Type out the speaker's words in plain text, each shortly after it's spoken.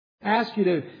ask you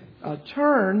to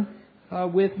turn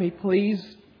with me, please,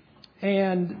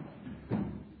 and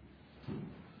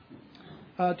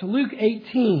to Luke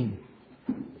 18.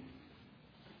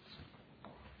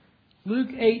 Luke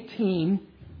 18.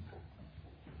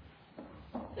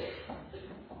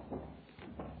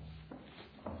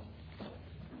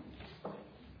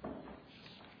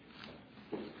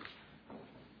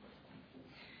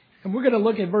 And we're going to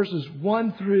look at verses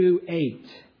 1 through 8.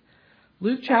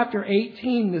 Luke chapter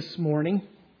 18 this morning,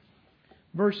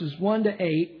 verses 1 to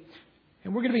 8.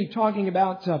 And we're going to be talking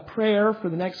about prayer for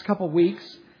the next couple of weeks.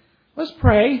 Let's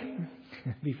pray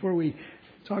before we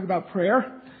talk about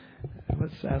prayer.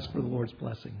 Let's ask for the Lord's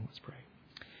blessing. Let's pray.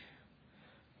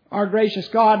 Our gracious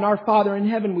God and our Father in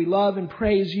heaven, we love and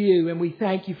praise you, and we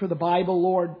thank you for the Bible,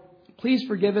 Lord. Please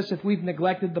forgive us if we've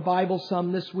neglected the Bible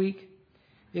some this week,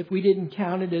 if we didn't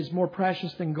count it as more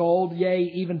precious than gold,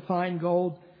 yea, even fine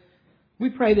gold. We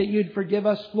pray that you'd forgive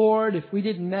us, Lord, if we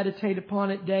didn't meditate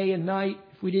upon it day and night,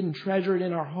 if we didn't treasure it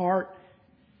in our heart.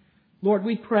 Lord,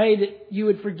 we pray that you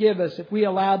would forgive us if we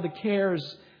allowed the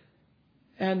cares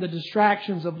and the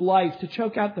distractions of life to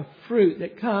choke out the fruit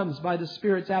that comes by the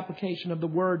Spirit's application of the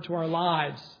Word to our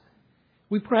lives.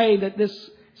 We pray that this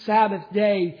Sabbath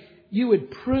day you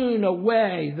would prune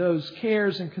away those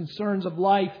cares and concerns of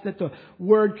life, that the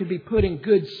Word could be put in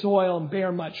good soil and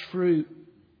bear much fruit.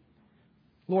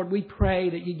 Lord, we pray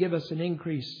that you give us an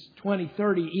increase, 20,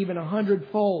 30, even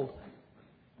 100-fold.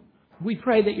 We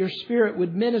pray that your Spirit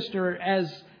would minister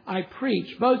as I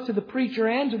preach, both to the preacher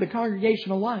and to the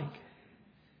congregation alike.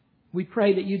 We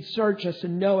pray that you'd search us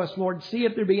and know us, Lord. See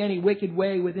if there be any wicked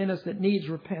way within us that needs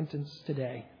repentance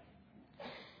today.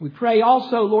 We pray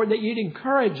also, Lord, that you'd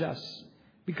encourage us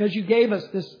because you gave us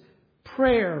this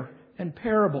prayer and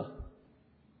parable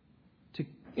to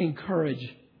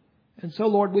encourage. And so,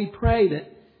 Lord, we pray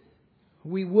that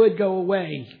we would go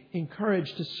away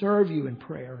encouraged to serve you in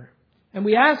prayer. And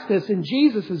we ask this in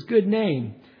Jesus' good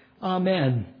name.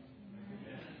 Amen.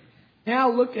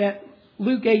 Now look at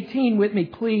Luke 18 with me,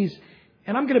 please.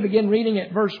 And I'm going to begin reading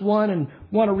at verse 1 and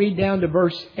want to read down to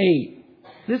verse 8.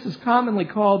 This is commonly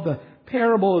called the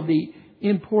parable of the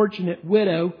importunate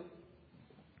widow.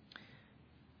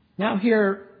 Now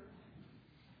hear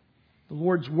the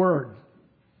Lord's word.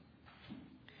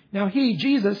 Now he,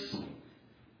 Jesus,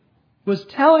 was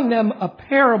telling them a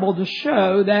parable to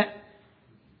show that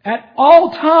at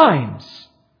all times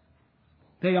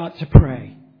they ought to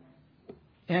pray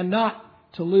and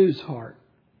not to lose heart.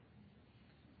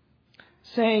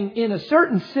 Saying, in a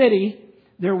certain city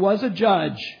there was a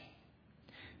judge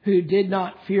who did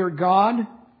not fear God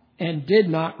and did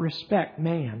not respect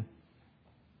man.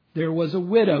 There was a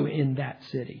widow in that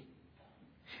city.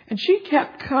 And she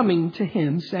kept coming to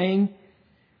him saying,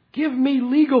 give me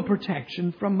legal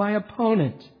protection from my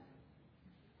opponent.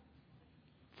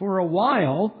 For a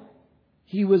while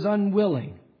he was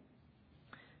unwilling.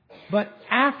 But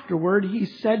afterward he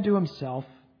said to himself,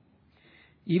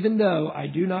 even though I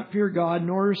do not fear God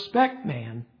nor respect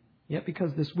man, yet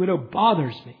because this widow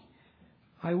bothers me,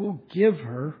 I will give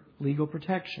her legal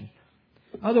protection.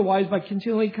 Otherwise, by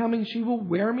continually coming, she will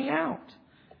wear me out.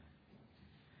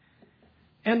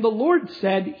 And the Lord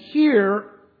said,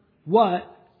 hear what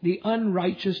the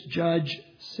unrighteous judge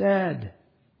said.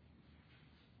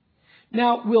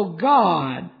 Now will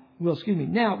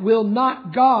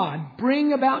not God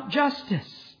bring about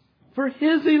justice for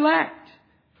his elect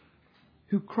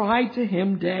who cry to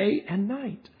him day and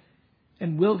night?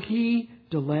 And will he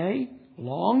delay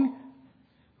long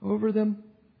over them?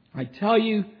 I tell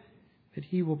you that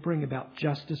he will bring about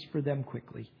justice for them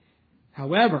quickly.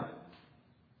 However,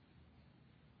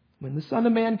 when the Son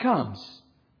of Man comes,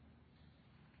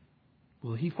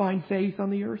 will he find faith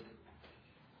on the earth?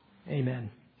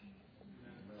 Amen.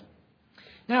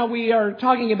 Now we are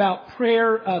talking about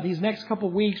prayer these next couple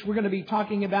of weeks. We're going to be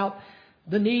talking about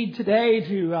the need today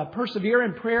to persevere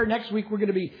in prayer. Next week we're going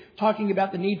to be talking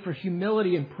about the need for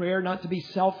humility in prayer, not to be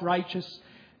self-righteous,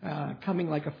 coming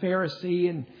like a Pharisee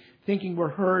and thinking we're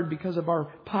heard because of our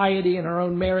piety and our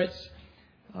own merits.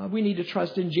 We need to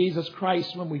trust in Jesus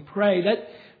Christ when we pray. That,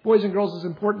 boys and girls, is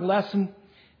an important lesson.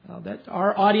 That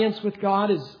our audience with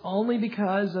God is only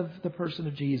because of the person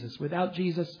of Jesus. Without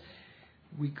Jesus,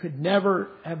 we could never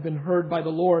have been heard by the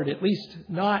Lord, at least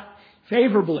not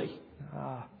favorably.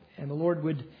 And the Lord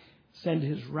would send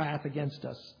his wrath against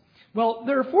us. Well,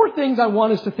 there are four things I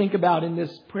want us to think about in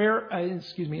this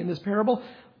in this parable.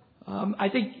 I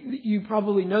think you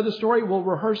probably know the story. We'll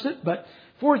rehearse it, but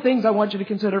four things I want you to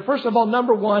consider. First of all,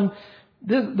 number one,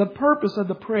 the purpose of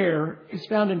the prayer is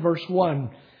found in verse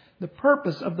 1. The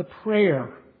purpose of the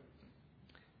prayer.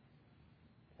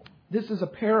 this is a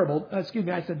parable. I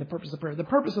said the purpose of prayer. The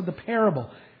purpose of the parable,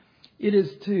 it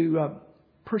is to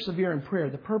persevere in prayer.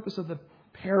 The purpose of the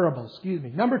parable,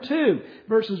 Number 2,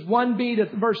 verses 1b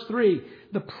to verse 3,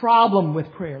 the problem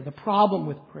with prayer. The problem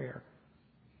with prayer.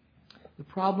 The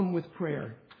problem with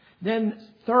prayer. Then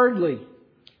thirdly,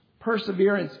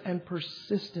 perseverance and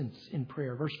persistence in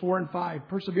prayer. Verse 4 and 5,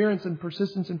 perseverance and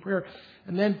persistence in prayer.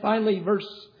 And then finally, verse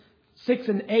 6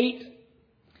 and 8,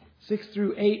 6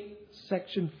 through 8,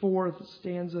 section 4,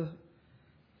 stanza,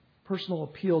 personal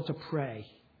appeal to pray.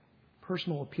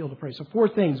 Personal appeal to pray. So 4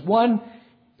 things. 1,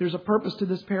 there's a purpose to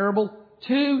this parable.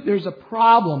 2, there's a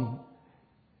problem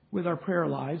with our prayer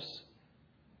lives.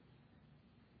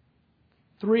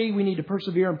 3, we need to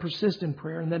persevere and persist in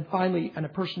prayer. And then finally, a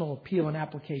personal appeal and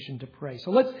application to pray.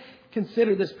 So let's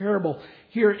consider this parable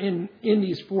here in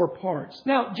these 4 parts.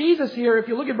 Now, Jesus here, if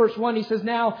you look at verse 1, he says,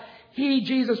 now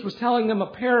Jesus was telling them a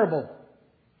parable.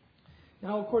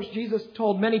 Now, of course, Jesus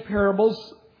told many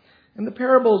parables. And the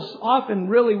parables often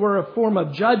really were a form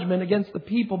of judgment against the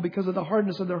people because of the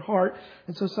hardness of their heart.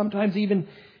 And so sometimes even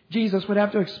Jesus would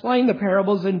have to explain the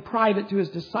parables in private to his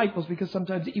disciples because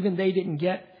sometimes even they didn't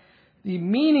get the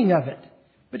meaning of it.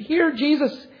 But here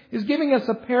Jesus is giving us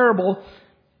a parable,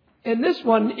 and this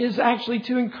one is actually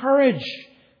to encourage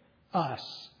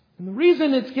us. And the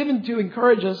reason it's given to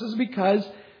encourage us is because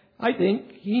I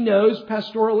think he knows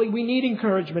pastorally we need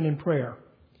encouragement in prayer.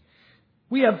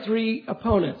 We have 3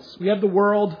 opponents. We have the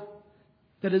world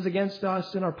that is against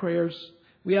us in our prayers.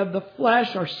 We have the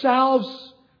flesh,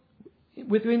 ourselves,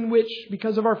 within which,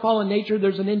 because of our fallen nature,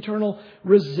 there's an internal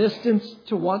resistance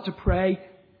to want to pray.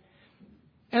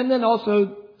 And then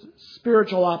also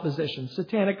spiritual opposition,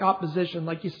 satanic opposition,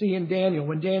 like you see in Daniel.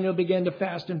 When Daniel began to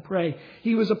fast and pray,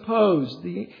 he was opposed.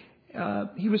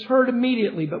 He was heard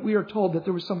immediately, but we are told that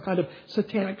there was some kind of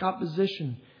satanic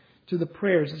opposition to the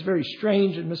prayers. It's a very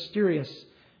strange and mysterious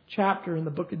chapter in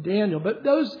the book of Daniel. But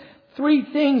those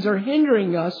 3 things are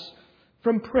hindering us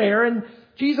from prayer. And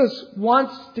Jesus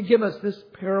wants to give us this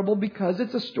parable because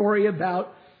it's a story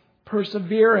about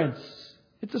perseverance.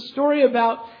 It's a story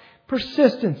about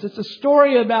persistence. It's a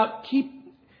story about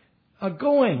keep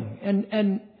going.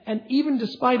 And even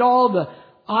despite all the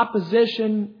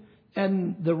opposition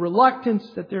and the reluctance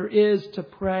that there is to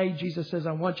pray, Jesus says,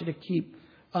 I want you to keep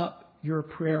up your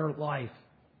prayer life.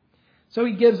 So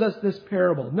he gives us this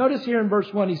parable. Notice here in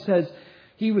verse 1, he says,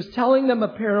 he was telling them a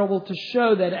parable to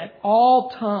show that at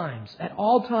all times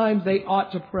they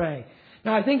ought to pray.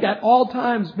 Now I think at all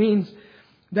times means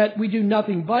that we do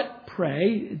nothing but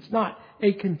pray. It's not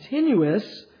a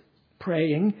continuous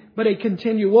praying, but a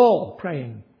continual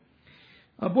praying.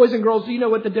 Boys and girls, do you know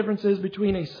what the difference is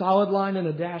between a solid line and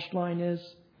a dashed line is?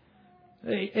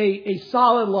 A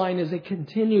solid line is a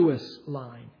continuous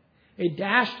line. A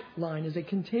dashed line is a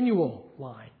continual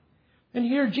line. And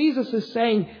here Jesus is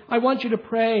saying, I want you to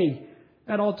pray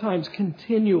at all times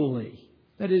continually.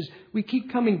 That is, we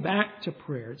keep coming back to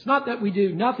prayer. It's not that we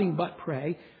do nothing but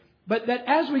pray, but that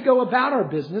as we go about our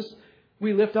business,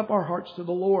 we lift up our hearts to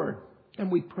the Lord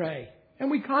and we pray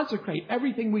and we consecrate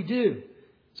everything we do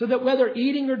so that whether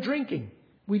eating or drinking,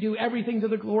 we do everything to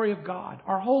the glory of God.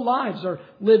 Our whole lives are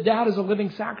lived out as a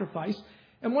living sacrifice.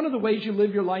 And one of the ways you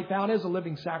live your life out as a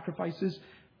living sacrifice is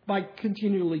by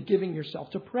continually giving yourself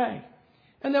to pray.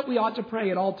 And that we ought to pray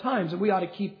at all times, and we ought to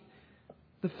keep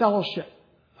the fellowship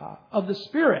of the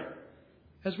Spirit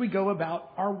as we go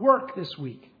about our work this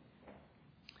week.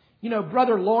 You know,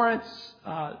 Brother Lawrence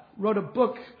wrote a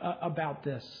book about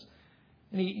this.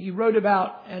 And he wrote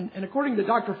about, and according to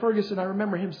Dr. Ferguson, I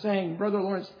remember him saying Brother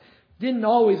Lawrence didn't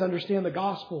always understand the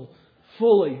gospel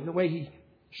fully the way he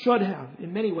should have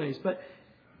in many ways. But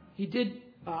he did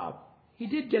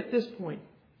get this point,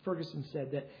 Ferguson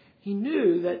said, that he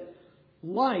knew that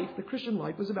life, the Christian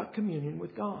life, was about communion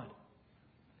with God.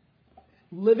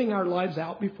 Living our lives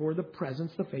out before the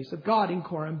presence, the face of God, in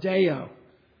coram Deo.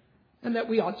 And that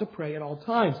we ought to pray at all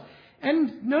times.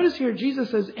 And notice here, Jesus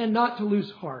says, and not to lose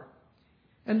heart.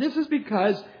 And this is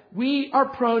because we are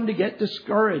prone to get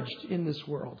discouraged in this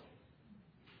world.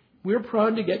 We're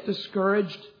prone to get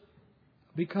discouraged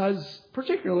because,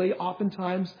 particularly,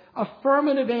 oftentimes,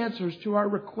 affirmative answers to our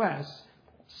requests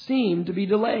seem to be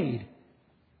delayed.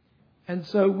 And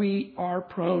so we are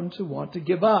prone to want to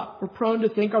give up. We're prone to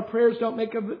think our prayers don't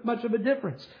make much of a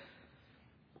difference.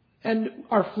 And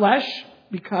our flesh,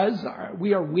 because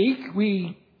we are weak,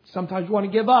 we sometimes want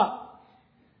to give up.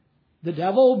 The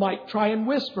devil might try and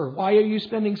whisper, why are you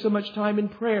spending so much time in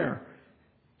prayer?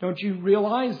 Don't you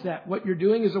realize that what you're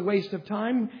doing is a waste of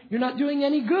time? You're not doing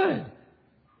any good.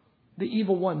 The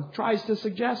evil one tries to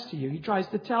suggest to you. He tries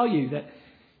to tell you that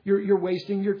you're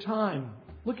wasting your time.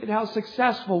 Look at how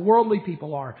successful worldly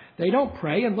people are. They don't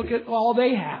pray, and look at all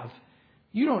they have.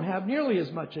 You don't have nearly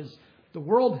as much as the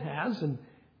world has, and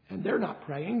they're not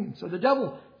praying. And so the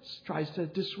devil tries to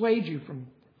dissuade you from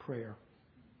prayer.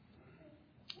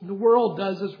 And the world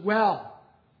does as well.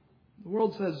 The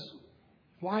world says,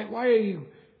 why are you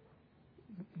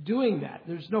doing that?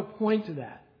 There's no point to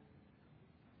that.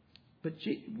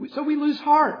 So we lose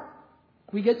heart.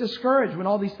 We get discouraged when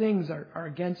all these things are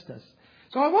against us.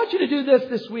 So I want you to do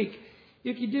this week.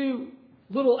 If you do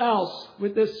little else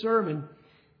with this sermon,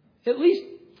 at least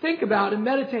think about and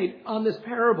meditate on this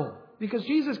parable. Because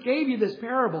Jesus gave you this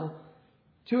parable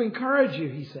to encourage you,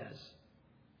 he says,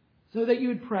 so that you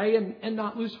would pray and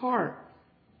not lose heart.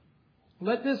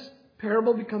 Let this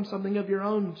parable become something of your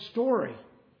own story.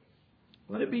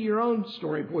 Let it be your own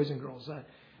story, boys and girls.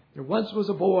 There once was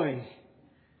a boy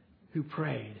who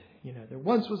prayed. There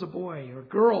once was a boy or a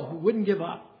girl who wouldn't give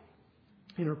up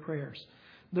in her prayers.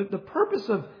 The purpose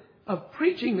of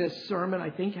preaching this sermon, I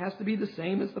think, has to be the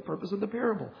same as the purpose of the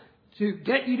parable. To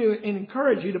get you to and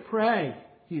encourage you to pray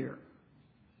here.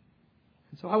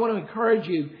 And so I want to encourage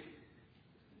you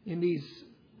in these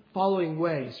following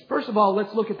ways. First of all,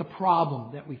 let's look at the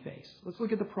problem that we face. Let's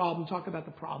look at the problem, talk about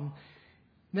the problem.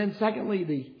 And then secondly,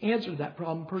 the answer to that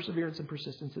problem, perseverance and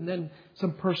persistence. And then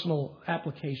some personal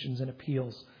applications and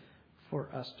appeals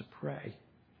for us to pray.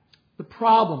 The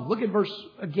problem. Look at verse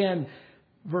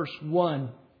 1.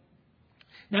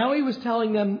 Now he was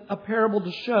telling them a parable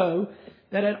to show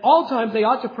that at all times they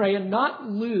ought to pray and not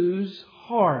lose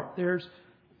heart. There's a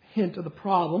hint of the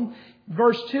problem.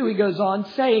 Verse 2, he goes on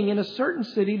saying, in a certain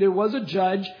city there was a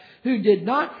judge who did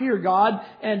not fear God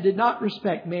and did not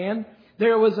respect man.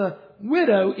 There was a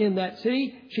widow in that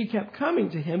city. She kept coming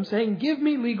to him saying, give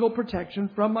me legal protection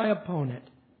from my opponent.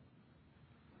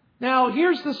 Now,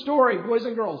 here's the story, boys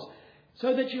and girls,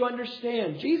 so that you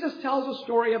understand. Jesus tells a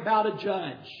story about a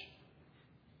judge.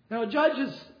 Now, a judge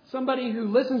is somebody who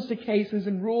listens to cases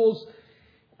and rules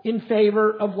in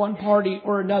favor of one party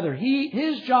or another.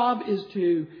 His job is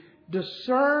to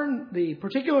discern the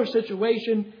particular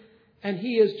situation, and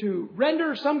he is to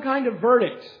render some kind of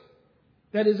verdict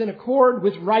that is in accord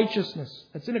with righteousness,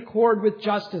 that's in accord with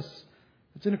justice,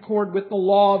 that's in accord with the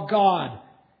law of God,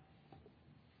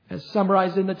 as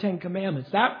summarized in the Ten Commandments.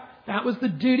 That was the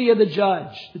duty of the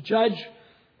judge. The judge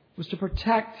was to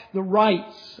protect the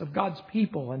rights of God's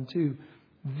people and to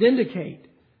vindicate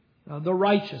the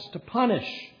righteous, to punish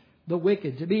the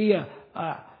wicked, to be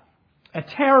a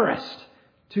terrorist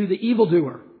to the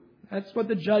evildoer. That's what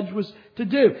the judge was to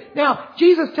do. Now,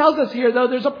 Jesus tells us here, though,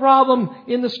 there's a problem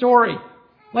in the story.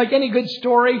 Like any good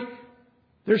story,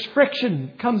 there's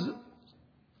friction comes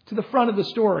to the front of the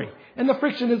story. And the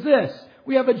friction is this.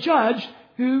 We have a judge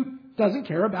who doesn't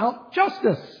care about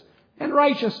justice and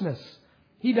righteousness.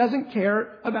 He doesn't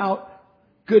care about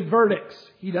good verdicts.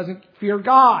 He doesn't fear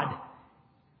God.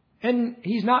 And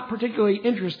he's not particularly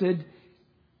interested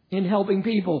in helping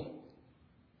people.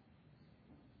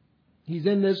 He's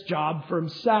in this job for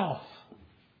himself.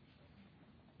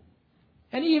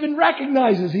 And he even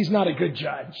recognizes he's not a good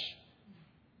judge.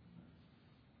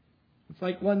 It's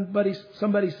like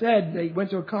somebody said, they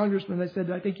went to a congressman, they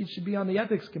said, I think you should be on the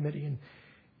ethics committee.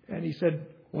 And he said,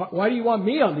 why do you want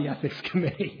me on the ethics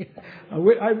committee?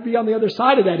 I'd be on the other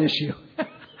side of that issue.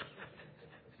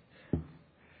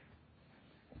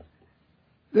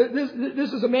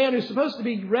 This is a man who's supposed to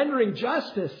be rendering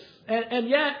justice, and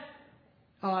yet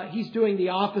he's doing the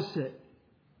opposite.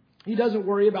 He doesn't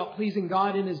worry about pleasing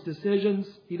God in his decisions.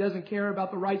 He doesn't care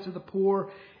about the rights of the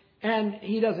poor, and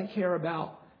he doesn't care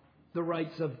about the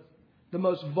rights of the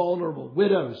most vulnerable,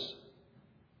 widows.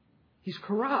 He's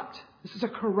corrupt. This is a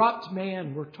corrupt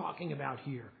man we're talking about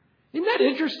here. Isn't that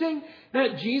interesting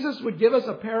that Jesus would give us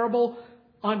a parable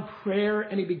on prayer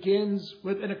and he begins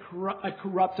with a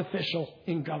corrupt official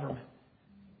in government?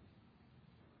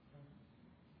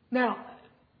 Now,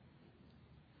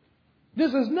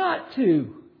 this is not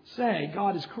to say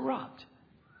God is corrupt.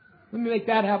 Let me make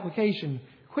that application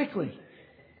quickly.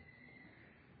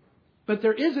 But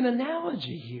there is an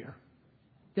analogy here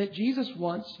that Jesus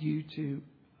wants you to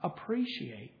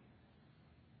appreciate.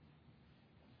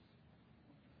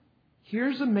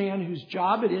 Here's a man whose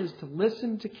job it is to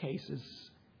listen to cases,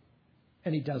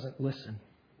 and he doesn't listen.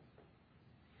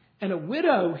 And a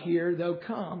widow here, though,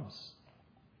 comes.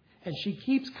 And she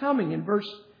keeps coming. In verse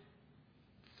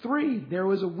 3, there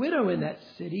was a widow in that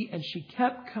city, and she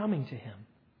kept coming to him.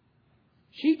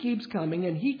 She keeps coming,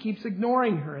 and he keeps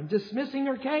ignoring her and dismissing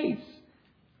her case.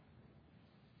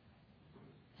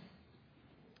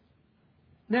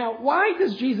 Now, why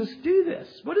does Jesus do this?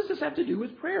 What does this have to do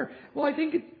with prayer? Well, I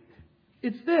think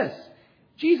it's this.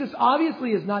 Jesus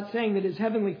obviously is not saying that his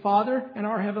heavenly Father and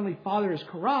our heavenly Father is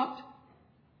corrupt.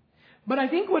 But I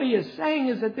think what he is saying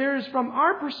is that there is, from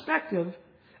our perspective,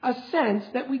 a sense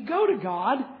that we go to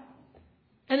God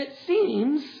and it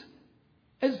seems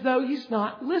as though he's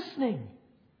not listening.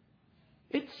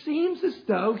 It seems as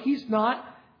though he's not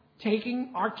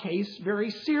taking our case very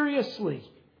seriously.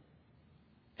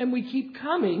 And we keep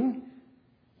coming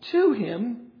to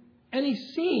him, and he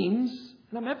seems,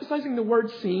 and I'm emphasizing the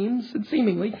word seems and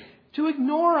seemingly, to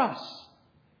ignore us.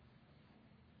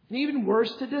 And even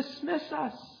worse, to dismiss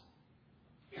us.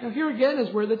 Now here again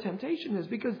is where the temptation is,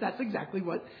 because that's exactly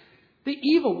what the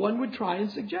evil one would try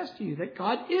and suggest to you, that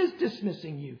God is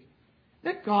dismissing you,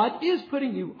 that God is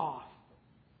putting you off.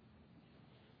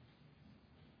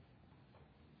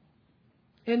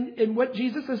 And what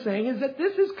Jesus is saying is that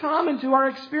this is common to our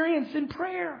experience in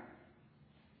prayer.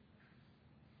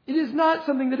 It is not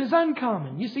something that is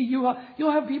uncommon. You see,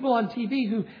 you'll have people on TV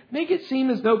who make it seem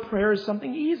as though prayer is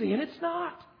something easy, and it's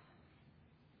not.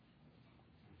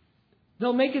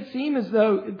 They'll make it seem as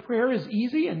though prayer is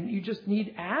easy and you just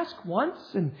need ask once,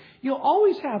 and you'll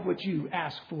always have what you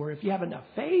ask for if you have enough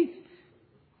faith.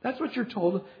 That's what you're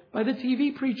told by the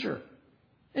TV preacher.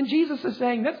 And Jesus is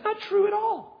saying that's not true at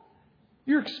all.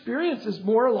 Your experience is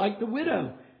more like the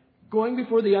widow going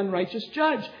before the unrighteous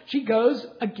judge. She goes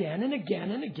again and again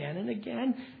and again and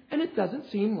again, and it doesn't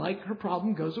seem like her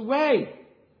problem goes away.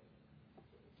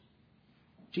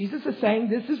 Jesus is saying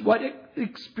this is what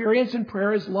experience in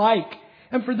prayer is like.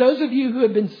 And for those of you who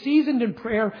have been seasoned in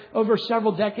prayer over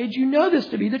several decades, you know this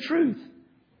to be the truth.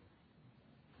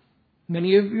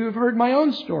 Many of you have heard my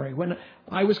own story. When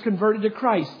I was converted to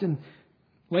Christ in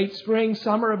late spring,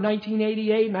 summer of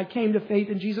 1988, and I came to faith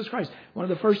in Jesus Christ, one of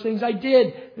the first things I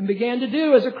did and began to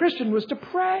do as a Christian was to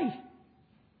pray.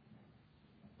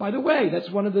 By the way, that's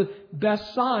one of the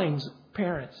best signs,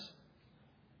 parents,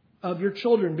 of your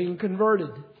children being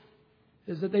converted,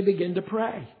 is that they begin to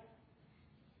pray.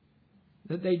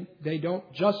 That they don't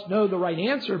just know the right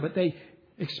answer, but they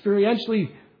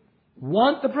experientially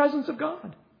want the presence of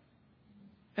God.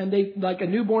 And they, like a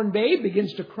newborn babe,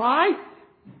 begins to cry.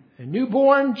 A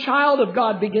newborn child of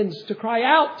God begins to cry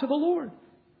out to the Lord.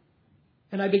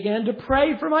 And I began to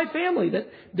pray for my family that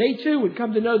they too would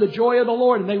come to know the joy of the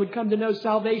Lord and they would come to know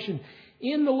salvation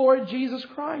in the Lord Jesus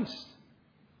Christ.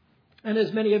 And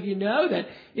as many of you know, that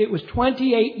it was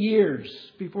 28 years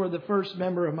before the first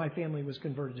member of my family was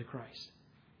converted to Christ.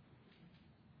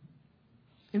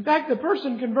 In fact, the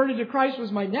person converted to Christ was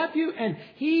my nephew, and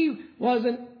he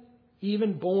wasn't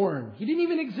even born. He didn't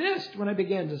even exist when I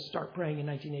began to start praying in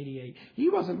 1988. He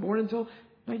wasn't born until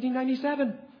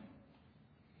 1997.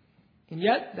 And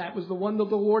yet, that was the one that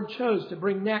the Lord chose to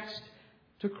bring next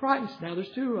to Christ. Now there's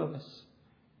two of us.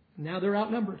 Now they're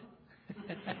outnumbered.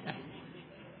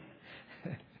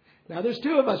 Now there's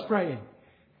two of us praying.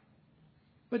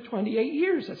 But 28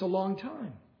 years, that's a long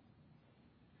time.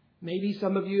 Maybe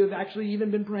some of you have actually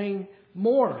even been praying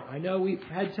more. I know we've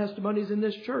had testimonies in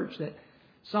this church that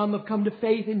some have come to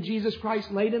faith in Jesus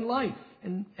Christ late in life.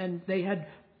 And they had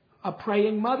a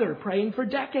praying mother praying for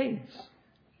decades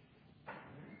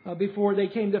before they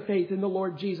came to faith in the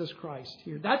Lord Jesus Christ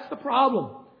here. That's the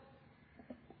problem.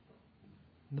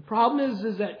 And the problem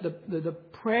is that the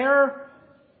prayer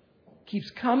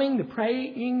keeps coming, the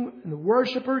praying and the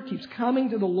worshiper keeps coming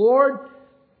to the Lord.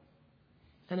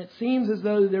 And it seems as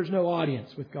though there's no audience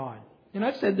with God. And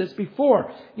I've said this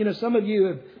before. You know, some of you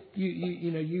have,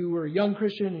 you were a young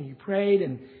Christian and you prayed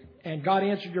and God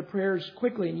answered your prayers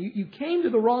quickly. And you came to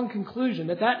the wrong conclusion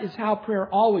that is how prayer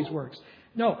always works.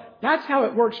 No, that's how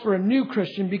it works for a new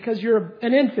Christian because you're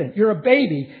an infant. You're a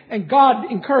baby. And God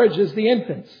encourages the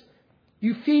infants.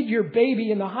 You feed your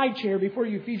baby in the high chair before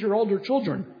you feed your older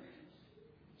children.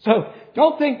 So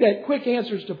don't think that quick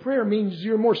answers to prayer means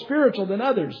you're more spiritual than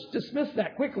others. Dismiss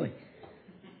that quickly.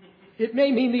 It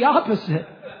may mean the opposite.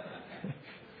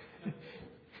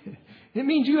 It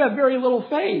means you have very little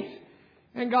faith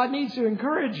and God needs to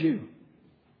encourage you.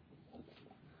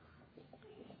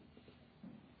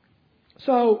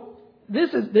 So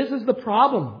this is the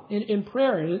problem in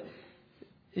prayer.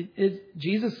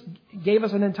 Jesus gave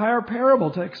us an entire parable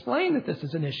to explain that this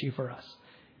is an issue for us.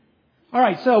 All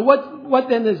right, so what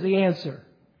then is the answer?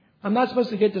 I'm not supposed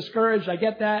to get discouraged. I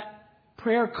get that.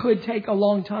 Prayer could take a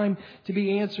long time to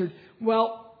be answered.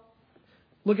 Well,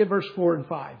 look at verse 4 and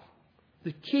 5.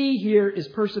 The key here is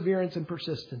perseverance and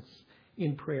persistence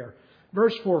in prayer.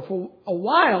 Verse 4, for a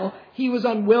while he was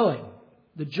unwilling.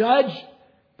 The judge,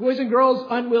 boys and girls,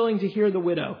 unwilling to hear the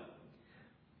widow.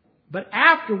 But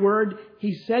afterward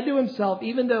he said to himself,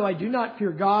 even though I do not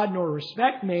fear God nor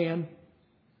respect man,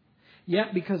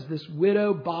 Yet because this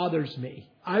widow bothers me,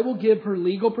 I will give her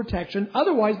legal protection.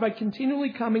 Otherwise, by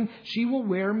continually coming, she will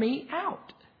wear me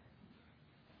out.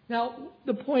 Now,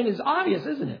 the point is obvious,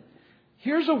 isn't it?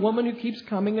 Here's a woman who keeps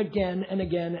coming again and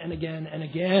again and again and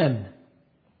again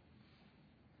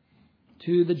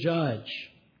to the judge.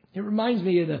 It reminds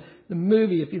me of the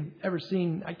movie, if you've ever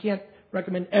seen. I can't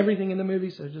recommend everything in the movie,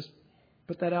 so just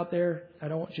put that out there. I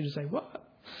don't want you to say, what?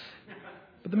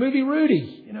 But the movie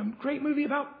Rudy, great movie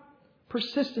about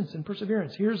persistence and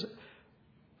perseverance. Here's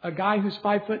a guy who's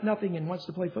 5'0" and wants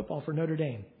to play football for Notre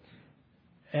Dame.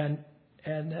 And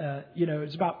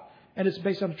it's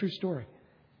based on a true story.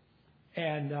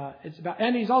 And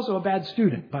and he's also a bad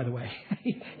student, by the way.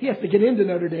 He has to get into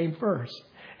Notre Dame first.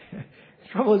 The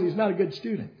trouble is he's not a good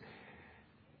student.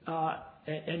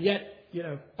 And yet,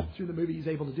 through the movie he's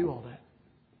able to do all that.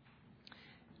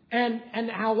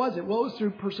 And how was it? Well, it was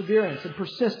through perseverance and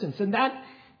persistence. And that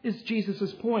is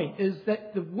Jesus' point, is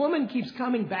that the woman keeps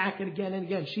coming back and again and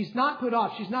again. She's not put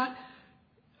off. She's not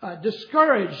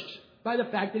discouraged by the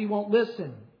fact that he won't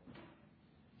listen.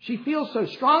 She feels so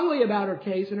strongly about her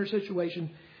case and her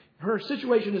situation. Her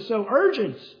situation is so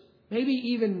urgent, maybe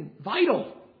even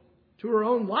vital to her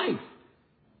own life,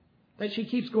 that she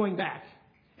keeps going back.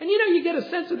 And you get a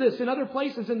sense of this in other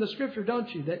places in the Scripture,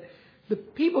 don't you? That the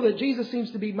people that Jesus seems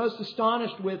to be most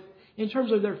astonished with in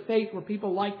terms of their faith were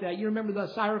people like that. You remember the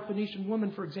Syrophoenician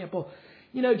woman, for example.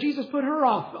 Jesus put her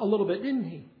off a little bit, didn't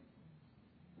he?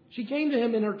 She came to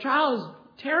him and her child is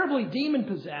terribly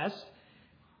demon-possessed.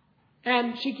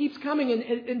 And she keeps coming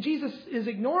and Jesus is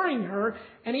ignoring her.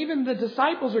 And even the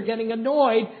disciples are getting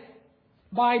annoyed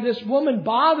by this woman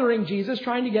bothering Jesus,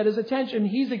 trying to get his attention.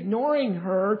 He's ignoring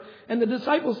her. And the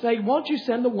disciples say, won't you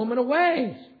send the woman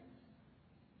away?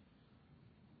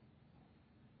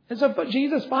 And so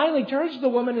Jesus finally turns to the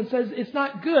woman and says, it's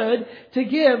not good to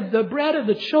give the bread of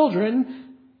the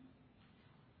children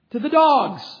to the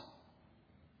dogs.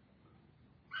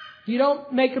 You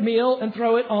don't make a meal and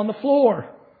throw it on the floor.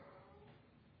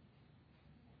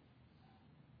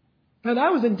 Now,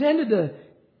 that was intended to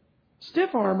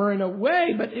stiff arm her in a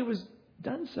way, but it was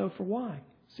done so for why?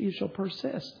 See if she'll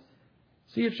persist.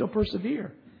 See if she'll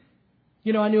persevere.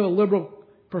 I knew a liberal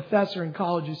professor in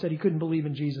college who said he couldn't believe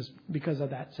in Jesus because of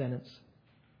that sentence.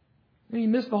 And he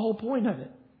missed the whole point of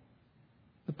it.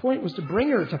 The point was to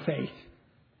bring her to faith.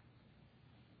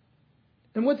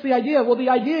 And what's the idea? Well, the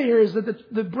idea here is that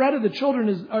the bread of the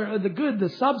children are the good, the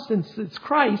substance. It's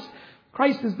Christ.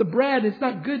 Christ is the bread. It's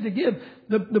not good to give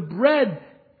the bread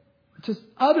to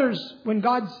others when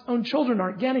God's own children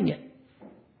aren't getting it.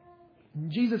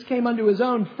 Jesus came unto his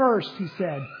own first, he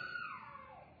said.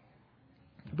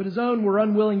 But his own were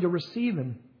unwilling to receive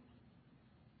him.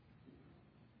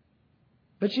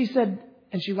 But she said,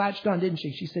 and she latched on, didn't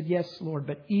she? She said, yes, Lord,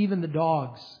 but even the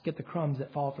dogs get the crumbs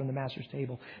that fall from the master's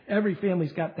table. Every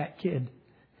family's got that kid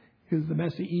who's the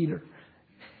messy eater.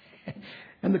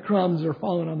 And the crumbs are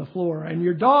falling on the floor. And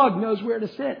your dog knows where to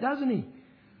sit, doesn't he?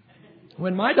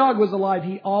 When my dog was alive,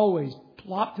 he always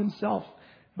plopped himself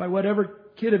by whatever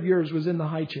kid of yours was in the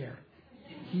high chair.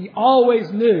 He always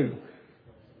knew.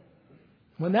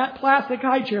 When that plastic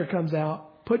high chair comes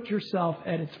out, put yourself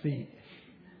at its feet.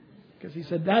 Because he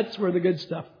said that's where the good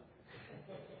stuff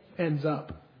ends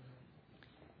up.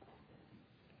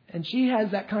 And she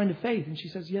has that kind of faith. And she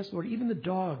says, yes, Lord, even the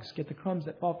dogs get the crumbs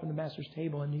that fall from the master's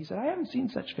table. And he said, I haven't seen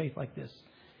such faith like this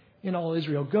in all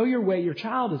Israel. Go your way. Your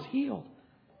child is healed.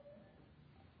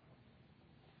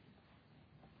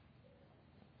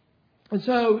 And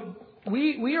so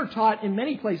we are taught in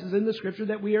many places in the Scripture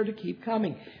that we are to keep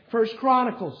coming. 1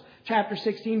 Chronicles chapter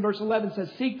 16 verse 11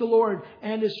 says, seek the Lord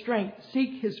and his strength.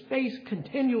 Seek his face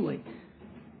continually.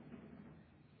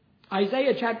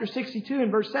 Isaiah chapter 62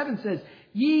 and verse 7 says,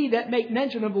 ye that make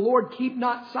mention of the Lord, keep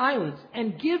not silence,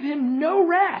 and give him no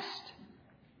rest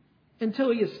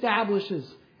until he establishes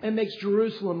and makes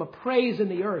Jerusalem a praise in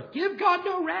the earth. Give God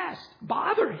no rest.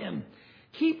 Bother him.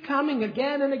 Keep coming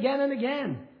again and again and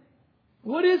again.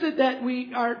 What is it that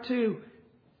we are to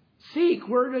seek?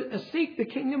 We're to seek the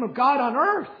kingdom of God on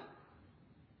earth.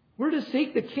 We're to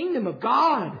seek the kingdom of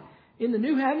God in the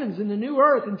new heavens and the new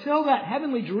earth until that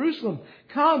heavenly Jerusalem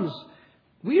comes.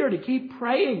 We are to keep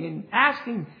praying and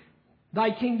asking, thy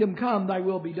kingdom come, thy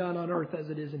will be done on earth as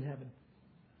it is in heaven.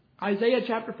 Isaiah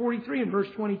chapter 43 and verse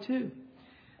 22.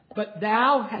 But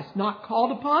thou hast not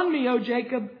called upon me, O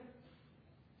Jacob.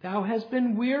 Thou hast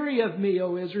been weary of me,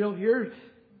 O Israel. Here,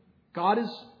 God is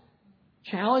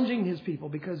challenging his people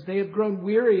because they have grown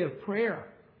weary of prayer.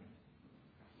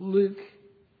 Luke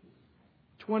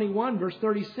 21 verse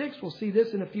 36, we'll see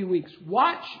this in a few weeks.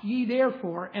 Watch ye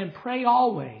therefore and pray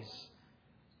always,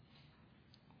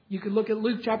 You could look at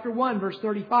Luke chapter 1, verse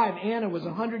 35. Anna was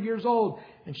 100 years old,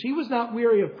 and she was not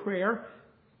weary of prayer,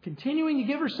 continuing to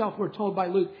give herself, we're told by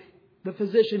Luke, the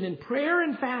physician, in prayer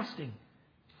and fasting.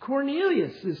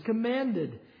 Cornelius is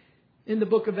commanded in the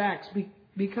book of Acts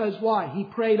because why? He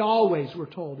prayed always, we're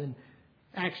told in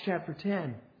Acts chapter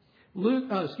 10.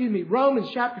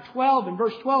 Romans chapter 12 and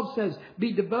verse 12 says,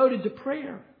 be devoted to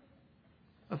prayer.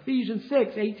 Ephesians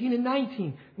 6, 18 and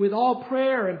 19, with all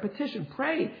prayer and petition,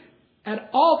 pray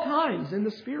at all times in the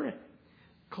Spirit.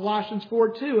 Colossians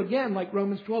 4:2, again, like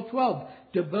Romans 12:12,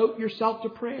 devote yourself to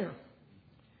prayer.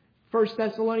 1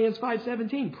 Thessalonians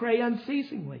 5:17, pray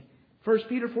unceasingly. 1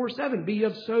 Peter 4:7, be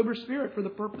of sober spirit for the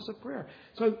purpose of prayer.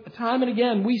 So time and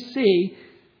again we see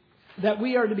that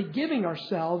we are to be giving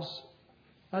ourselves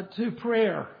to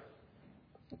prayer.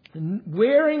 And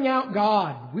wearing out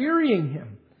God, wearying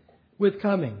Him with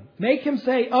coming. Make Him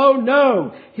say, oh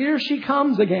no, here she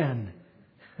comes again.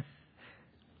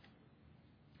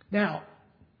 Now,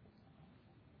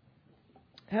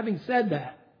 having said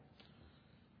that,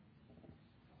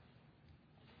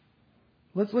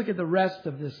 let's look at the rest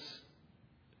of this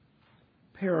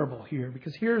parable here,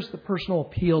 because here's the personal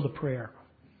appeal to prayer.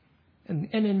 And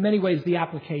in many ways, the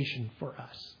application for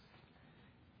us.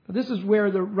 But this is where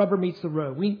the rubber meets the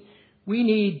road. We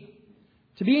need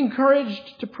to be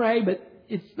encouraged to pray, but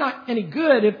it's not any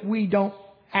good if we don't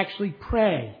actually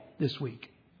pray this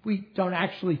week. We don't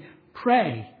actually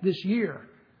pray this year.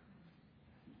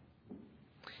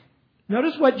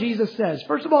 Notice what Jesus says.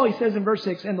 First of all, He says in verse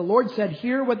 6, and the Lord said,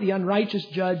 hear what the unrighteous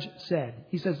judge said.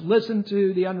 He says, listen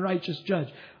to the unrighteous judge.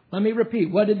 Let me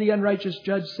repeat. What did the unrighteous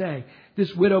judge say?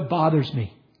 This widow bothers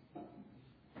me.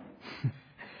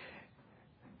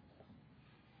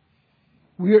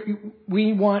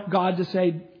 We want God to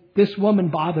say, this woman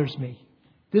bothers me.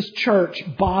 This church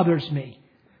bothers me.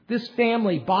 This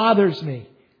family bothers me.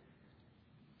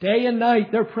 Day and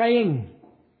night they're praying.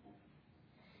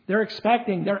 They're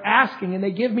expecting. They're asking. And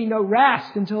they give me no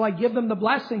rest until I give them the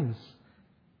blessings.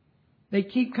 They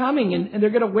keep coming and they're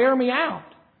going to wear me out.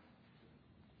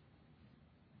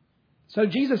 So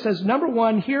Jesus says, number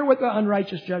one, hear what the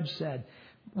unrighteous judge said.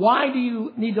 Why do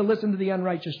you need to listen to the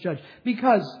unrighteous judge?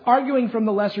 Because arguing from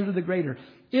the lesser to the greater.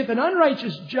 If an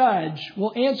unrighteous judge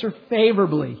will answer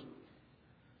favorably,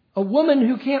 a woman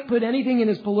who can't put anything in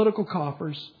his political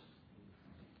coffers,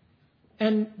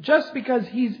 and just because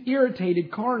he's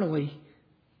irritated carnally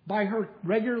by her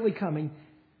regularly coming,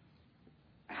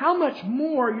 how much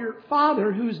more your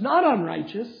Father, who's not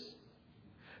unrighteous,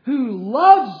 who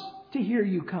loves to hear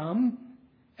you come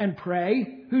and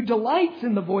pray, who delights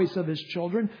in the voice of His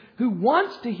children, who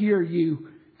wants to hear you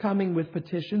coming with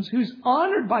petitions, who's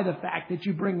honored by the fact that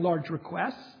you bring large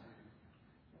requests,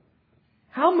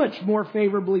 how much more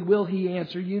favorably will He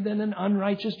answer you than an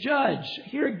unrighteous judge?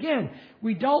 Here again,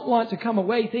 we don't want to come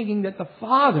away thinking that the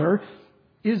Father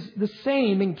is the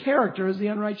same in character as the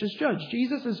unrighteous judge.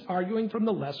 Jesus is arguing from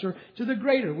the lesser to the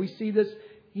greater. We see this.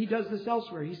 He does this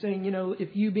elsewhere. He's saying,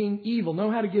 if you being evil know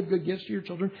how to give good gifts to your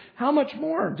children, how much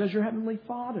more does your Heavenly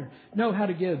Father know how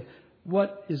to give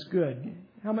what is good?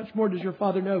 How much more does your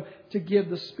Father know to give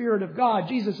the Spirit of God?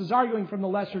 Jesus is arguing from the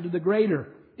lesser to the greater.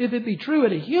 If it be true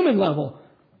at a human level,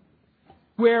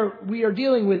 where we are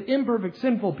dealing with imperfect,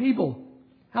 sinful people,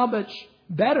 how much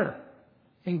better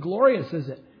and glorious is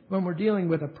it when we're dealing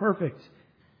with a perfect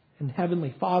and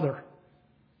Heavenly Father?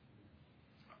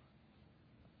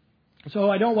 So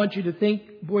I don't want you to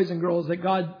think, boys and girls, that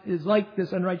God is like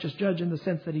this unrighteous judge in the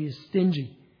sense that He is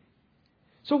stingy.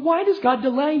 So why does God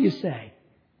delay, you say?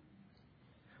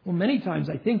 Well, many times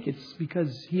I think it's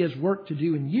because He has work to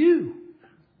do in you.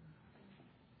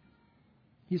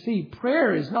 You see,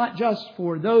 prayer is not just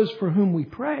for those for whom we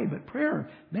pray, but prayer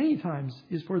many times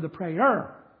is for the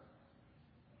prayer.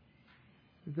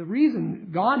 The reason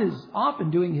God is often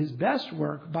doing His best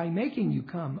work by making you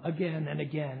come again and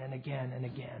again and again and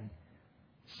again.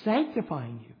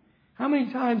 Sanctifying you. How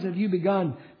many times have you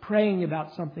begun praying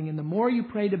about something, and the more you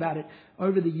prayed about it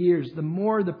over the years, the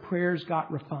more the prayers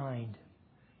got refined?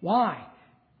 Why?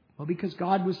 Well, because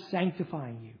God was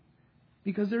sanctifying you.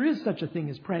 Because there is such a thing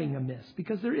as praying amiss.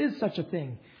 Because there is such a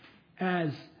thing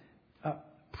as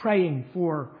praying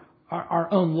for our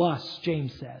own lusts,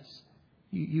 James says.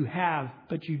 You have,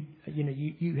 but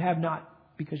you have not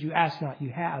because you ask not.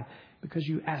 You have because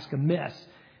you ask amiss.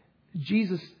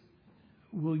 Jesus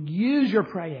will use your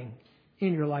praying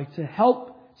in your life to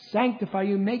help sanctify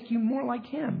you, make you more like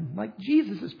Him, like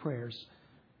Jesus' prayers.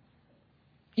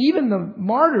 Even the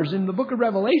martyrs in the book of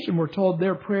Revelation were told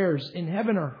their prayers in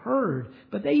heaven are heard,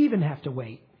 but they even have to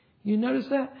wait. You notice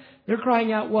that? They're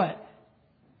crying out what?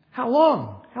 How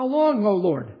long? How long, O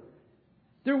Lord?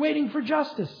 They're waiting for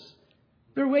justice.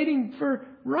 They're waiting for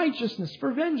righteousness,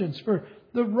 for vengeance, for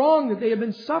the wrong that they have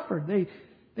been suffered.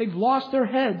 They've lost their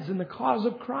heads in the cause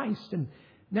of Christ, and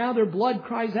now their blood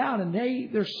cries out, and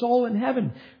their soul in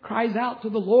heaven cries out to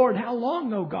the Lord, "How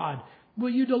long, O God, will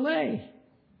you delay?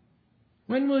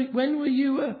 When will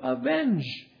you avenge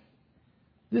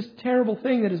this terrible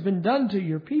thing that has been done to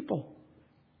your people?"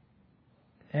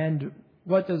 And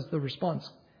what does the response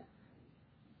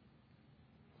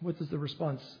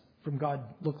from God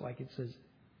look like? It says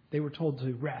they were told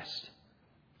to rest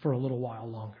for a little while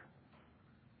longer.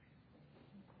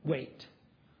 Wait.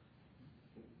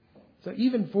 So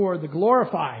even for the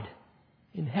glorified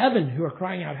in heaven who are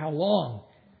crying out, "How long?"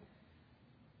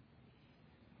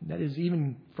 That is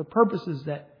even for purposes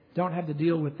that don't have to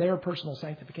deal with their personal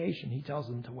sanctification. He tells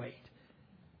them to wait.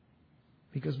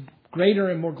 Because greater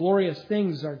and more glorious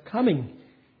things are coming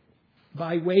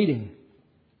by waiting.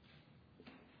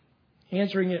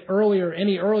 Answering it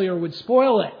any earlier would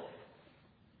spoil it.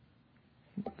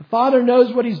 The Father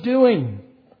knows what He's doing.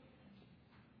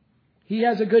 He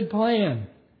has a good plan.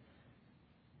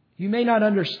 You may not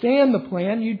understand the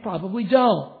plan. You probably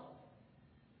don't.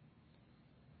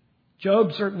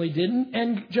 Job certainly didn't.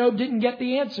 And Job didn't get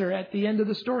the answer at the end of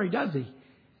the story, does he?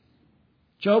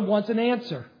 Job wants an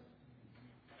answer.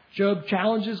 Job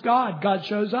challenges God. God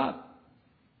shows up.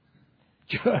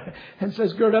 And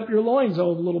says, "Gird up your loins,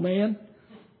 old little man.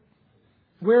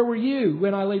 Where were you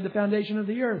when I laid the foundation of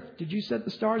the earth? Did you set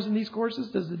the stars in these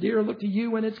courses? Does the deer look to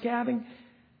you when it's calving?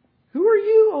 Who are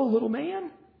you, O little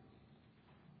man?"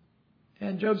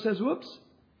 And Job says, "Whoops."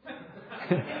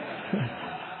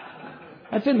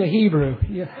 That's in the Hebrew.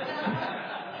 Yeah.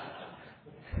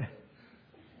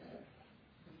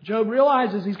 Job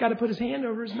realizes he's got to put his hand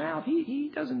over his mouth.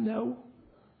 He doesn't know.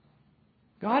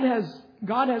 God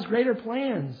has greater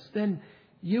plans than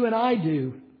you and I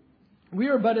do. We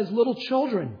are but as little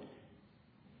children.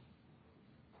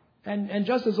 And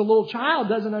just as a little child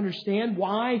doesn't understand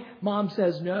why mom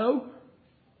says no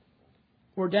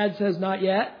or dad says not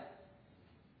yet,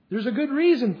 there's a good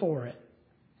reason for it.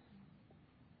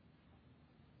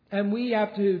 And we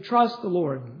have to trust the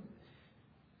Lord.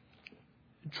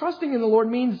 Trusting in the Lord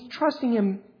means trusting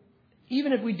Him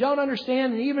even if we don't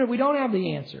understand and even if we don't have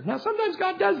the answer. Now, sometimes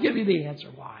God does give you the answer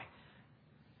why.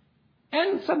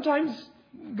 And sometimes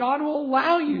God will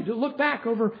allow you to look back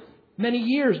over many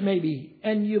years maybe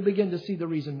and you'll begin to see the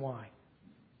reason why.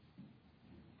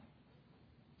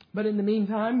 But in the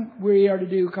meantime, we are to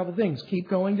do a couple things. Keep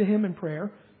going to Him in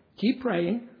prayer. Keep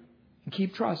praying and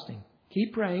keep trusting.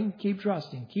 Keep praying, keep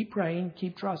trusting. Keep praying,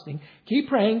 keep trusting. Keep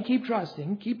praying, keep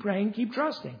trusting. Keep praying, keep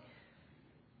trusting.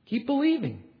 Keep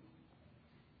believing.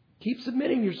 Keep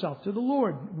submitting yourself to the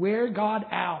Lord. Wear God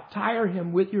out. Tire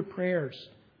Him with your prayers.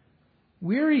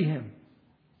 Weary Him.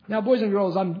 Now, boys and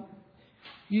girls, I'm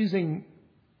using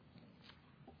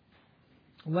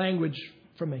language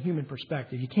from a human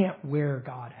perspective. You can't wear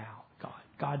God out.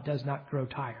 God does not grow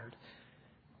tired.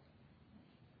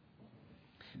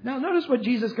 Now, notice what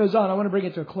Jesus goes on. I want to bring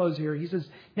it to a close here. He says,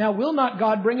 "Now will not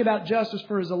God bring about justice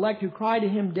for His elect who cry to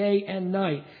Him day and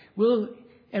night? Will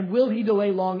He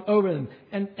delay long over them?"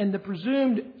 And the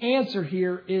presumed answer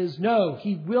here is no,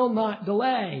 He will not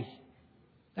delay.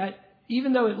 That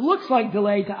even though it looks like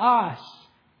delay to us,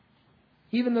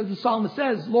 even though the psalmist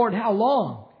says, "Lord, how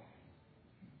long?"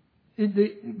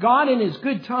 God in His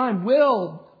good time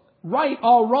will right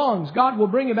all wrongs. God will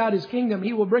bring about His kingdom.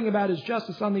 He will bring about His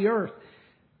justice on the earth.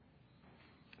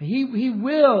 He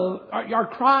will, our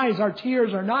cries, our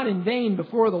tears are not in vain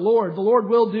before the Lord. The Lord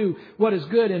will do what is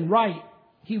good and right.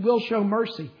 He will show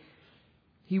mercy.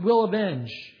 He will avenge.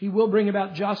 He will bring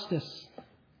about justice.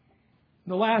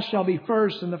 The last shall be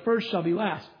first and the first shall be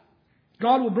last.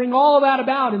 God will bring all of that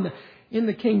about in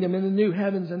the kingdom, in the new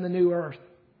heavens and the new earth.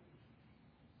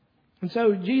 And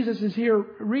so Jesus is here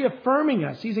reaffirming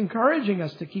us. He's encouraging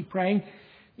us to keep praying.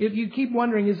 If you keep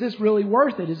wondering, is this really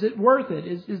worth it? Is it worth it?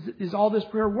 Is all this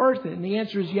prayer worth it? And the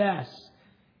answer is yes.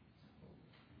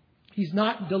 He's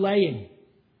not delaying.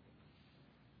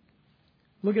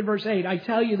 Look at verse 8. "I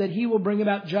tell you that He will bring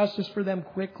about justice for them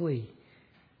quickly."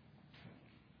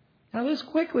 Now this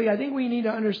quickly, I think we need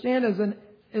to understand is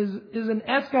an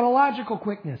eschatological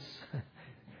quickness.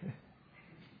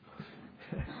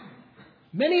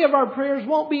 Many of our prayers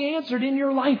won't be answered in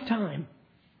your lifetime.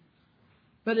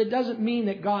 But it doesn't mean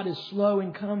that God is slow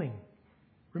in coming.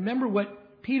 Remember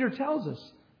what Peter tells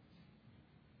us.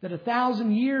 That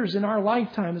 1,000 years in our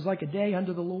lifetime is like a day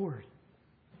unto the Lord.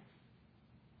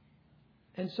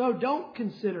 And so don't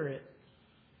consider it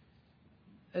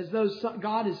as though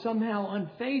God is somehow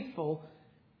unfaithful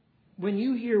when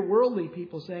you hear worldly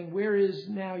people saying, "Where is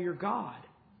now your God?"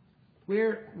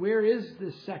 Where is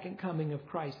this second coming of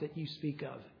Christ that you speak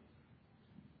of?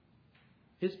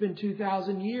 It's been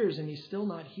 2,000 years and He's still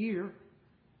not here.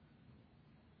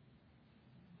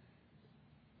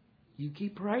 You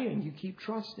keep praying. You keep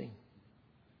trusting.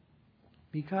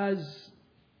 Because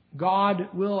God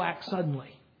will act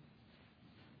suddenly.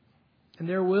 And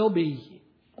there will be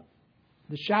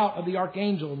the shout of the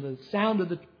archangel, the sound of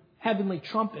the heavenly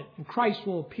trumpet. And Christ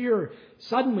will appear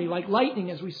suddenly like lightning,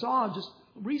 as we saw just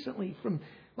recently, from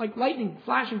like lightning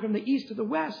flashing from the east to the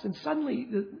west. And suddenly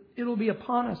it'll be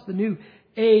upon us, the new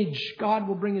age. God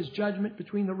will bring His judgment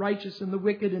between the righteous and the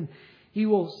wicked. And He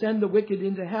will send the wicked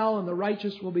into hell, and the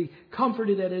righteous will be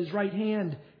comforted at His right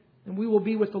hand. And we will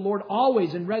be with the Lord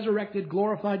always in resurrected,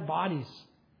 glorified bodies.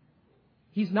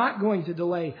 He's not going to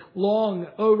delay long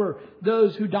over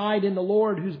those who died in the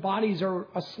Lord, whose bodies are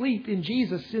asleep in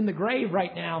Jesus in the grave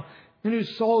right now, and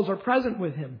whose souls are present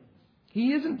with Him.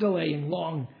 He isn't delaying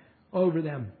long over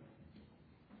them.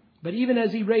 But even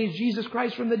as He raised Jesus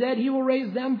Christ from the dead, He will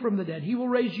raise them from the dead. He will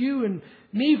raise you and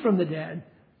me from the dead.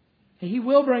 And He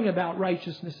will bring about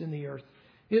righteousness in the earth.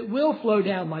 It will flow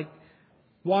down like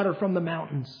water from the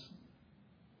mountains.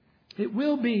 It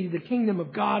will be, the kingdom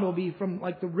of God will be from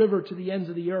like the river to the ends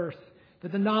of the earth.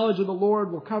 That the knowledge of the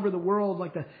Lord will cover the world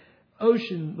like the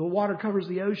ocean. The water covers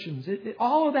the oceans.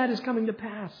 All of that is coming to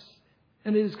pass.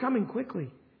 And it is coming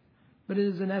quickly. But it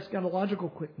is an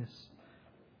eschatological quickness.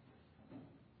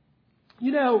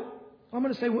 You know, I'm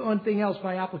going to say one thing else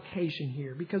by application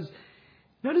here. Because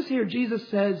notice here Jesus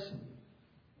says,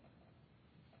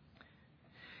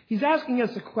 He's asking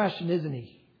us a question, isn't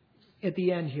He? At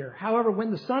the end here. However, when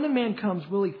the Son of Man comes,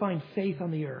 will He find faith on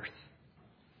the earth?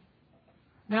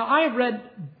 Now, I have read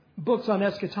books on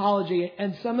eschatology,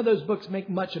 and some of those books make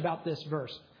much about this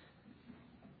verse.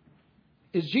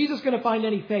 Is Jesus going to find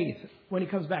any faith when He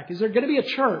comes back? Is there going to be a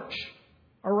church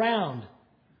around?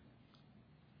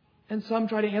 And some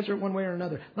try to answer it one way or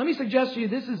another. Let me suggest to you,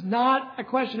 this is not a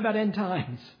question about end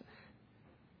times.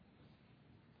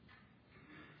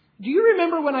 Do you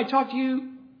remember when I talked to you,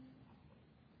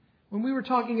 when we were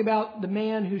talking about the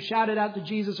man who shouted out to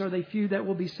Jesus, "Are they few that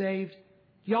will be saved?"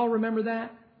 Do y'all remember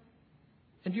that?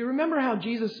 And do you remember how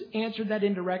Jesus answered that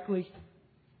indirectly?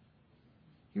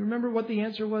 You remember what the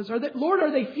answer was? Lord,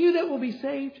 are they few that will be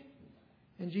saved?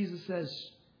 And Jesus says,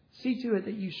 see to it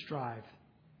that you strive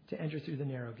to enter through the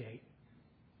narrow gate.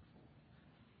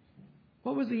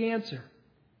 What was the answer?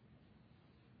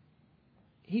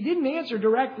 He didn't answer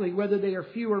directly whether they are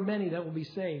few or many that will be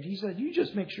saved. He said, you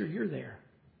just make sure you're there.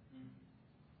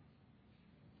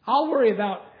 I'll worry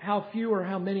about how few or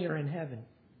how many are in heaven.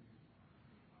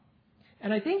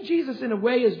 And I think Jesus, in a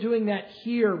way, is doing that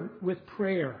here with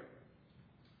prayer.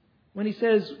 When He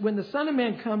says, when the Son of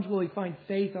Man comes, will He find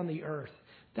faith on the earth?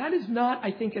 That is not,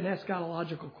 I think, an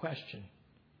eschatological question.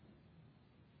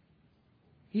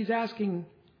 He's asking,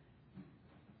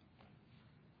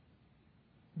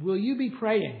 will you be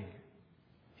praying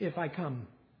if I come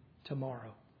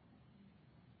tomorrow?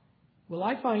 Will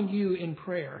I find you in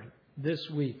prayer this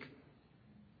week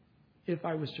if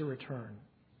I was to return?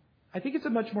 I think it's a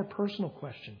much more personal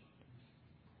question.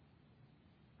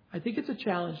 I think it's a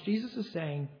challenge. Jesus is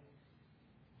saying,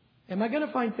 am I going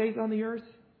to find faith on the earth?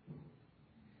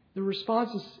 The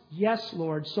response is, yes,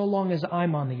 Lord, so long as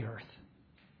I'm on the earth.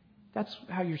 That's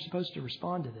how you're supposed to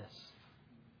respond to this.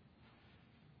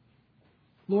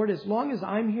 Lord, as long as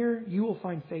I'm here, you will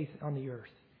find faith on the earth.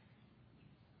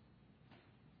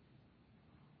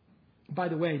 By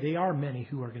the way, there are many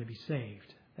who are going to be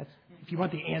saved. That's, if you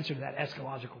want the answer to that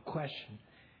eschatological question.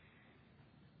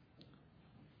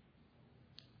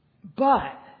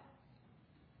 But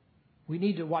we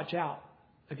need to watch out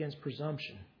against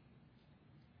presumption.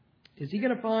 Is He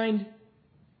going to find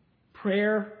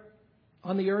prayer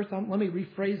on the earth? Let me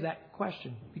rephrase that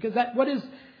question. Because what is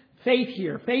faith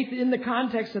here? Faith in the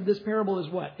context of this parable is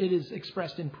what? It is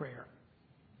expressed in prayer.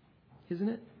 Isn't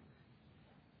it?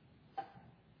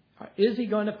 Is He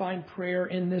going to find prayer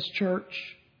in this church?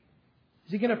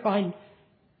 Is He going to find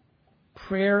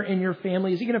prayer in your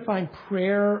family? Is He going to find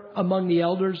prayer among the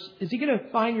elders? Is He going to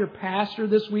find your pastor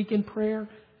this week in prayer?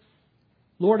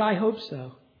 Lord, I hope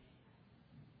so.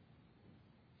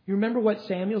 You remember what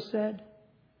Samuel said?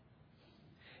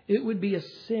 It would be a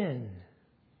sin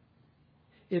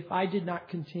if I did not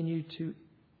continue to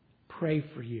pray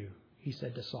for you, he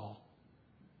said to Saul.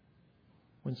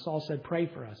 When Saul said, pray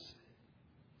for us,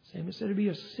 Samuel said it would be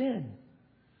a sin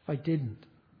if I didn't.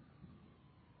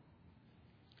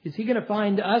 Is He going to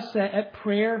find us at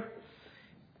prayer?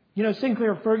 You know,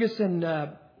 Sinclair Ferguson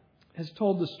has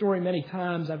told the story many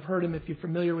times. I've heard him if you're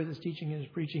familiar with his teaching and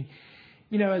his preaching.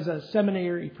 as a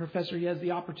seminary professor, he has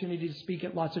the opportunity to speak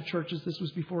at lots of churches. This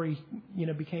was before he,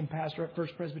 became pastor at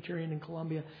First Presbyterian in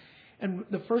Columbia. And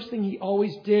the first thing he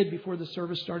always did before the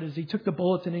service started is he took the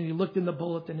bulletin and he looked in the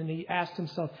bulletin and he asked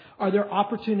himself, are there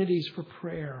opportunities for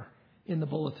prayer in the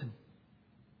bulletin?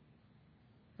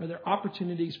 Are there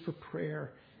opportunities for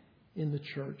prayer in the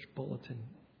church bulletin?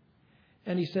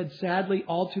 And he said, sadly,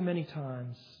 all too many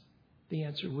times, the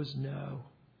answer was no.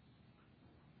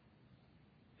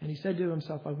 And he said to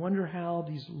himself, I wonder how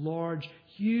these large,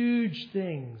 huge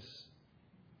things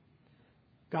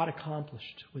got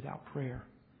accomplished without prayer.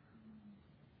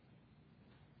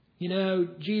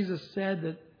 Jesus said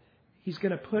that He's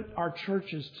going to put our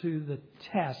churches to the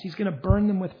test. He's going to burn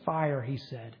them with fire, He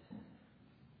said.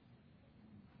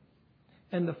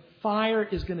 And the fire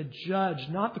is going to judge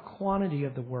not the quantity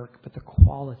of the work, but the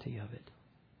quality of it.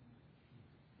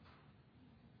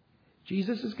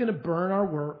 Jesus is going to burn our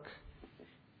work,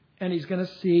 and He's going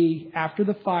to see, after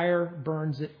the fire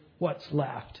burns it, what's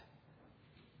left.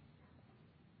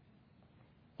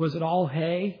 Was it all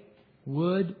hay,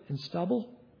 wood, and stubble?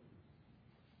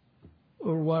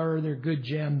 Or were there good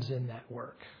gems in that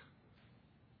work?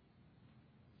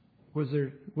 Was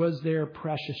there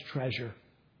precious treasure?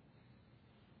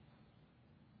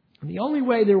 And the only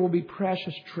way there will be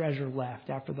precious treasure left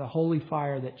after the holy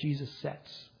fire that Jesus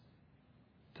sets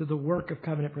to the work of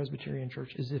Covenant Presbyterian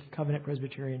Church is if Covenant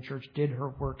Presbyterian Church did her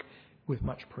work with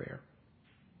much prayer.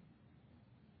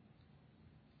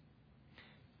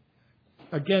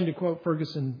 Again, to quote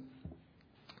Ferguson,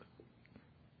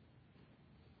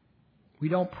 we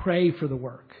don't pray for the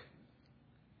work.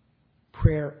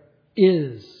 Prayer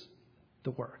is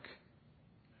the work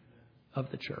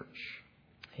of the church.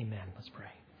 Amen. Let's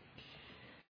pray.